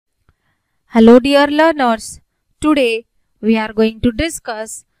Hello dear learners, today we are going to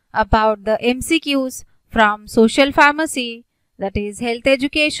discuss about the MCQs from social pharmacy, that is health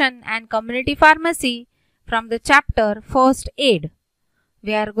education and community pharmacy, from the chapter first aid.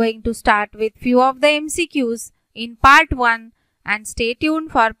 We are going to start with few of the MCQs in part 1 and stay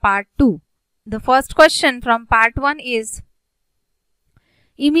tuned for part 2. The first question from part 1 is: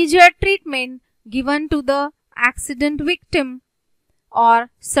 immediate treatment given to the accident victim or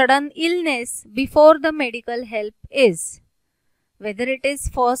sudden illness before the medical help is. Whether it is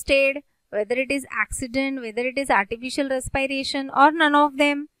first aid, whether it is accident, whether it is artificial respiration or none of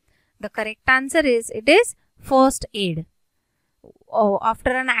them, the correct answer is it is first aid.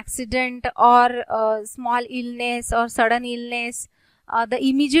 After an accident or a small illness or sudden illness, the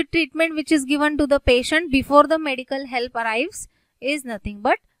immediate treatment which is given to the patient before the medical help arrives is nothing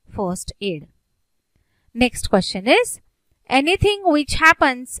but first aid. Next question is: anything which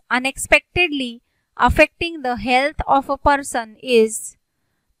happens unexpectedly affecting the health of a person is,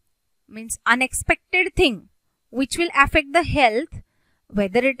 means unexpected thing which will affect the health,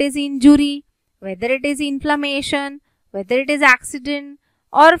 whether it is injury, whether it is inflammation, whether it is accident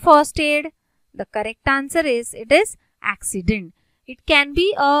or first aid. The correct answer is it is accident. It can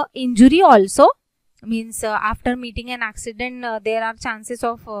be a injury also, means after meeting an accident there are chances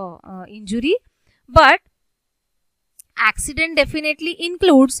of injury, but accident definitely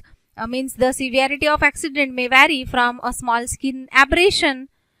includes, means the severity of accident may vary from a small skin abrasion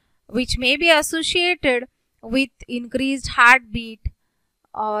which may be associated with increased heartbeat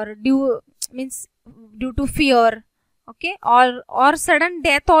or due to fear, okay, or sudden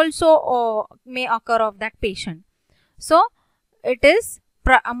death also may occur of that patient. So it is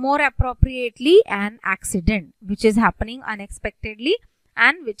more appropriately an accident which is happening unexpectedly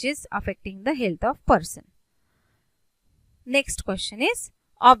and which is affecting the health of person. Next question is: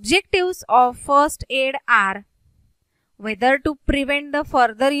 objectives of first aid are whether to prevent the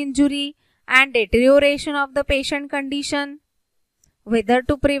further injury and deterioration of the patient condition, whether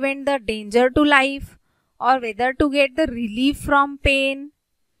to prevent the danger to life, or whether to get the relief from pain,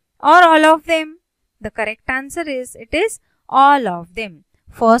 or all of them. The correct answer is it is all of them.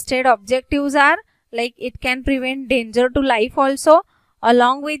 First aid objectives are like it can prevent danger to life also,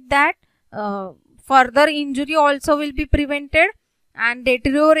 along with that further injury also will be prevented and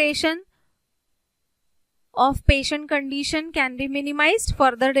deterioration of patient condition can be minimized,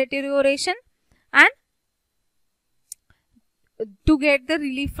 further deterioration, and to get the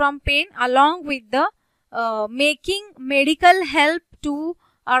relief from pain, along with the making medical help to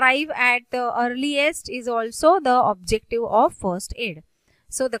arrive at the earliest is also the objective of first aid.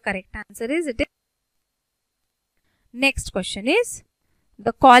 So the correct answer is it is. Next question is: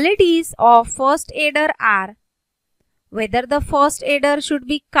 the qualities of first aider are whether the first aider should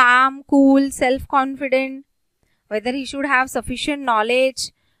be calm, cool, self-confident, whether he should have sufficient knowledge,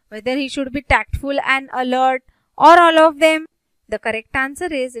 whether he should be tactful and alert, or all of them. The correct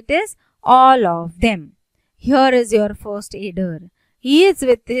answer is it is all of them. Here is your first aider. He is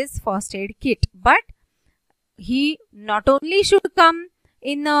with his first aid kit, but he not only should come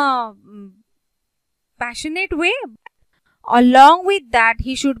in a passionate way, along with that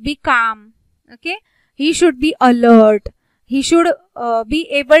he should be calm, okay, he should be alert, he should be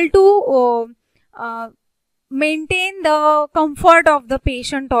able to maintain the comfort of the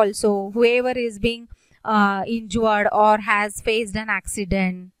patient also, whoever is being injured or has faced an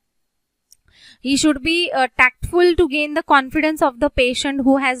accident. He should be tactful to gain the confidence of the patient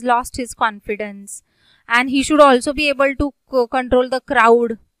who has lost his confidence, and he should also be able to control the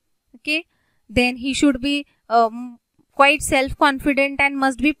crowd, okay. Then he should be quite self-confident and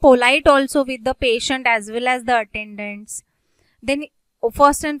must be polite also with the patient as well as the attendants. Then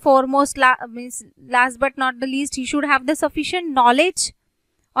first and foremost, last but not the least, he should have the sufficient knowledge,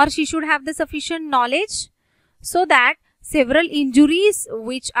 or she should have the sufficient knowledge so that several injuries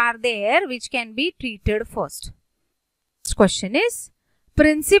which are there which can be treated first. Next question is: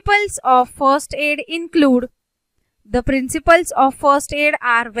 principles of first aid include. The principles of first aid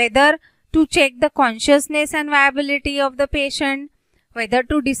are whether to check the consciousness and viability of the patient, whether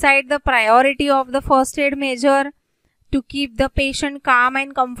to decide the priority of the first aid measure, to keep the patient calm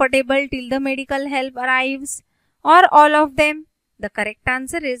and comfortable till the medical help arrives, or all of them. The correct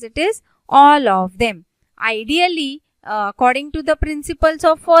answer is it is all of them. Ideally, according to the principles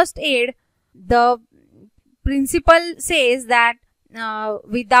of first aid, the principle says that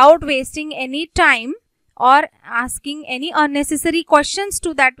without wasting any time or asking any unnecessary questions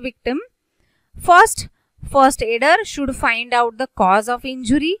to that victim, first aider should find out the cause of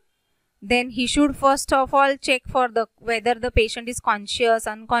injury, Then he should first of all check for whether the patient is conscious,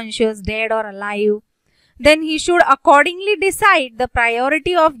 unconscious, dead or alive. Then he should accordingly decide the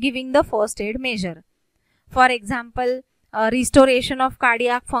priority of giving the first aid measure. For example, restoration of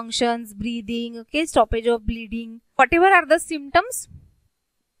cardiac functions, breathing, okay, stoppage of bleeding, whatever are the symptoms,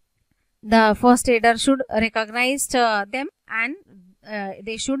 the first aider should recognize them, and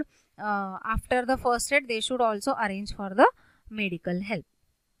they should after the first aid they should also arrange for the medical help.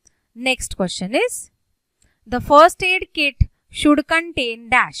 Next question is, the first aid kit should contain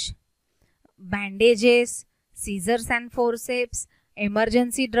dash: bandages, scissors and forceps,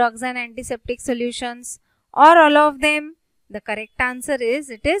 emergency drugs and antiseptic solutions, or all of them. The correct answer is,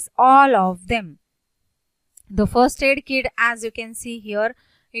 it is all of them. The first aid kit, as you can see here,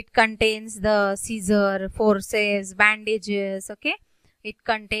 it contains the scissor, forceps, bandages, okay. It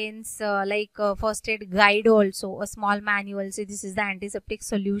contains first aid guide also, a small manual. See, this is the antiseptic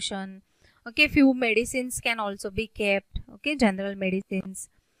solution. Okay, few medicines can also be kept. Okay, general medicines.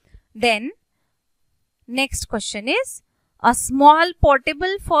 Then, next question is, a small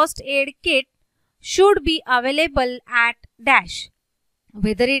portable first aid kit should be available at dash.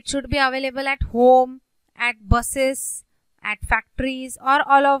 Whether it should be available at home, at buses, at factories, or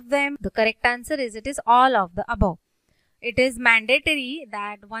all of them. The correct answer is, it is all of the above. It is mandatory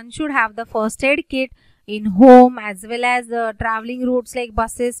that one should have the first aid kit in home as well as the traveling routes like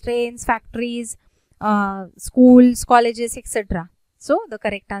buses, trains, factories, schools, colleges, etc. So, the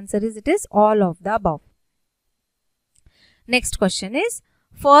correct answer is, it is all of the above. Next question is,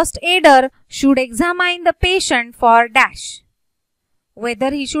 first aider should examine the patient for dash.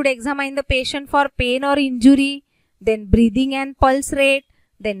 Whether he should examine the patient for pain or injury, then breathing and pulse rate,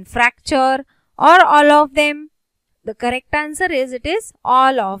 then fracture, or all of them. The correct answer is, it is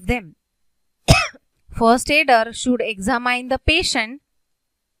all of them. First aider should examine the patient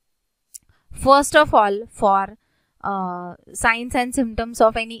first of all for signs and symptoms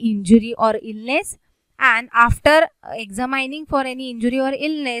of any injury or illness, and after examining for any injury or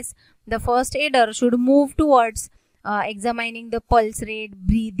illness, the first aider should move towards examining the pulse rate,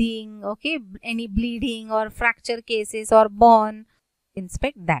 breathing, okay, any bleeding or fracture cases or burn,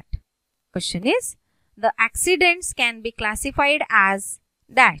 inspect that. Question is, the accidents can be classified as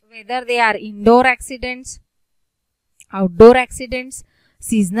dash. Whether they are indoor accidents, outdoor accidents,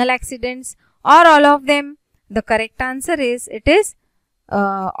 seasonal accidents, or all of them. The correct answer is, it is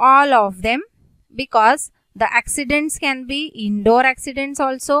all of them, because the accidents can be indoor accidents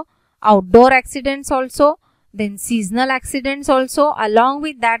also, outdoor accidents also, then seasonal accidents also. Along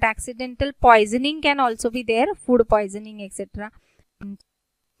with that, accidental poisoning can also be there, food poisoning, etc. and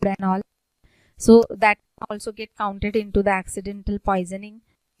all. So, that also get counted into the accidental poisoning.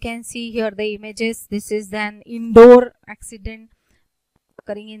 You can see here the images. This is an indoor accident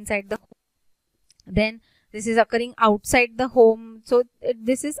occurring inside the home. Then this is occurring outside the home. So,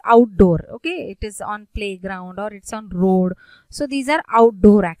 this is outdoor. Okay, it is on playground or it's on road. So, these are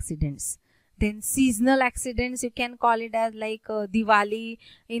outdoor accidents. Then seasonal accidents, you can call it as like Diwali.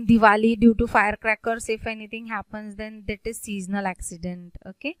 In Diwali, due to firecrackers, if anything happens, then that is seasonal accident.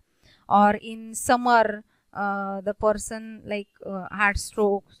 Okay. Or in summer, the person like heart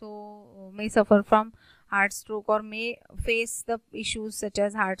stroke, so may suffer from heart stroke or may face the issues such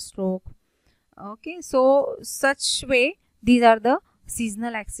as heart stroke. Okay, so such way these are the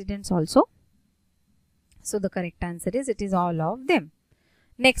seasonal accidents also. So the correct answer is, it is all of them.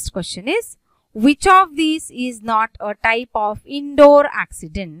 Next question is, which of these is not a type of indoor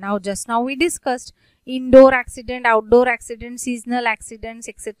accident? Now just now we discussed indoor accident, outdoor accident, seasonal accidents,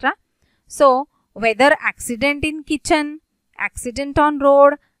 etc. So, whether accident in kitchen, accident on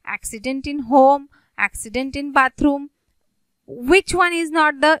road, accident in home, accident in bathroom, which one is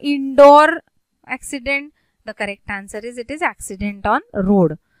not the indoor accident? The correct answer is, it is accident on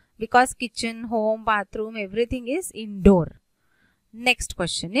road, because kitchen, home, bathroom, everything is indoor. Next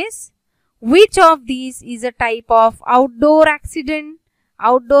question is, which of these is a type of outdoor accident?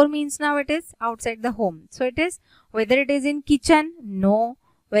 Outdoor means now it is outside the home. So, it is whether it is in kitchen, no.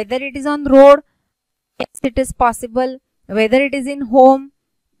 Whether it is on road, yes, it is possible. Whether it is in home,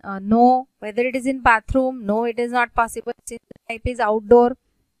 no. Whether it is in bathroom, no, it is not possible. Since the type is outdoor.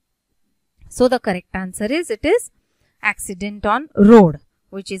 So, the correct answer is, it is accident on road,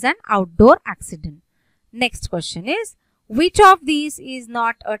 which is an outdoor accident. Next question is, which of these is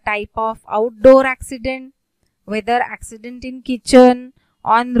not a type of outdoor accident? Whether accident in kitchen,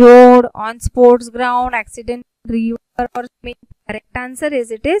 on road, on sports ground, accident in river or swimming. Correct answer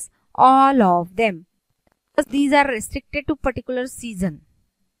is, it is all of them, because these are restricted to particular season.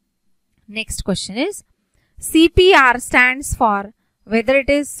 Next question is, CPR stands for whether it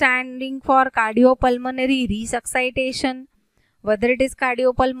is standing for cardiopulmonary resuscitation, whether it is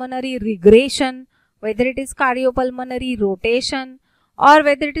cardiopulmonary regression, whether it is cardiopulmonary rotation, or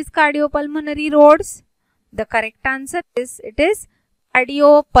whether it is cardiopulmonary roads? The correct answer is, it is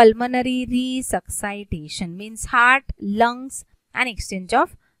cardiopulmonary resuscitation, means heart, lungs and exchange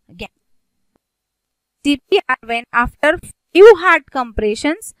of gas. CPR, when after few heart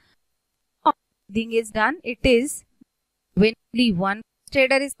compressions breathing is done, it is when only one first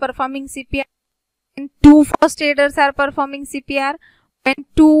aider is performing CPR, when two first aiders are performing CPR, when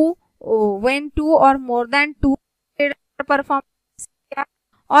two or more than two aiders are performing CPR,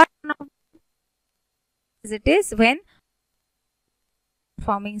 or none of it is when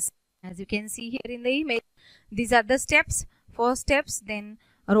performing CPR. As you can see here in the image, these are the steps. First steps, then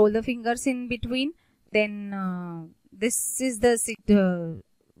roll the fingers in between, then this is the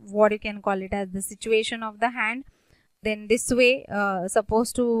what you can call it as the situation of the hand. Then this way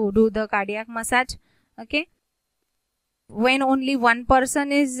supposed to do the cardiac massage. Okay, when only one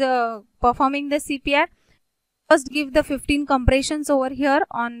person is performing the CPR, first give the 15 compressions over here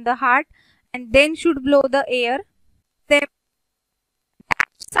on the heart and then should blow the air. Then that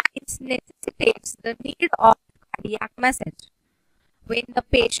science necessitates the need of cardiac massage. When the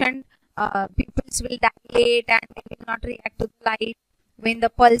patient pupils will dilate and they will not react to the light, when the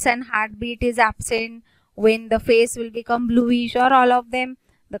pulse and heartbeat is absent, when the face will become bluish, or all of them?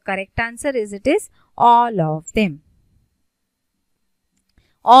 The correct answer is, it is all of them.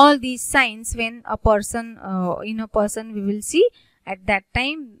 All these signs when a person in a person we will see at that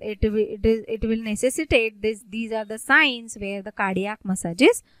time, it will necessitate this. These are the signs where the cardiac massage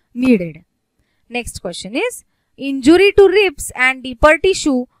is needed. Next question is, injury to ribs and deeper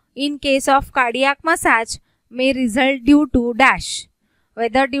tissue in case of cardiac massage may result due to dash.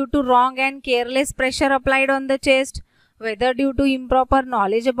 Whether due to wrong and careless pressure applied on the chest, whether due to improper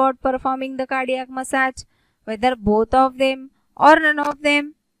knowledge about performing the cardiac massage, whether both of them or none of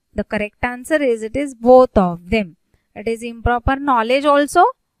them. The correct answer is, it is both of them. It is improper knowledge also,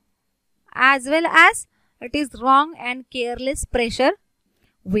 as well as it is wrong and careless pressure.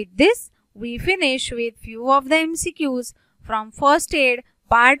 With this, we finish with few of the MCQs from First Aid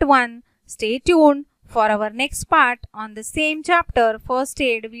Part 1. Stay tuned for our next part on the same chapter, First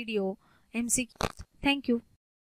Aid video MCQs. Thank you.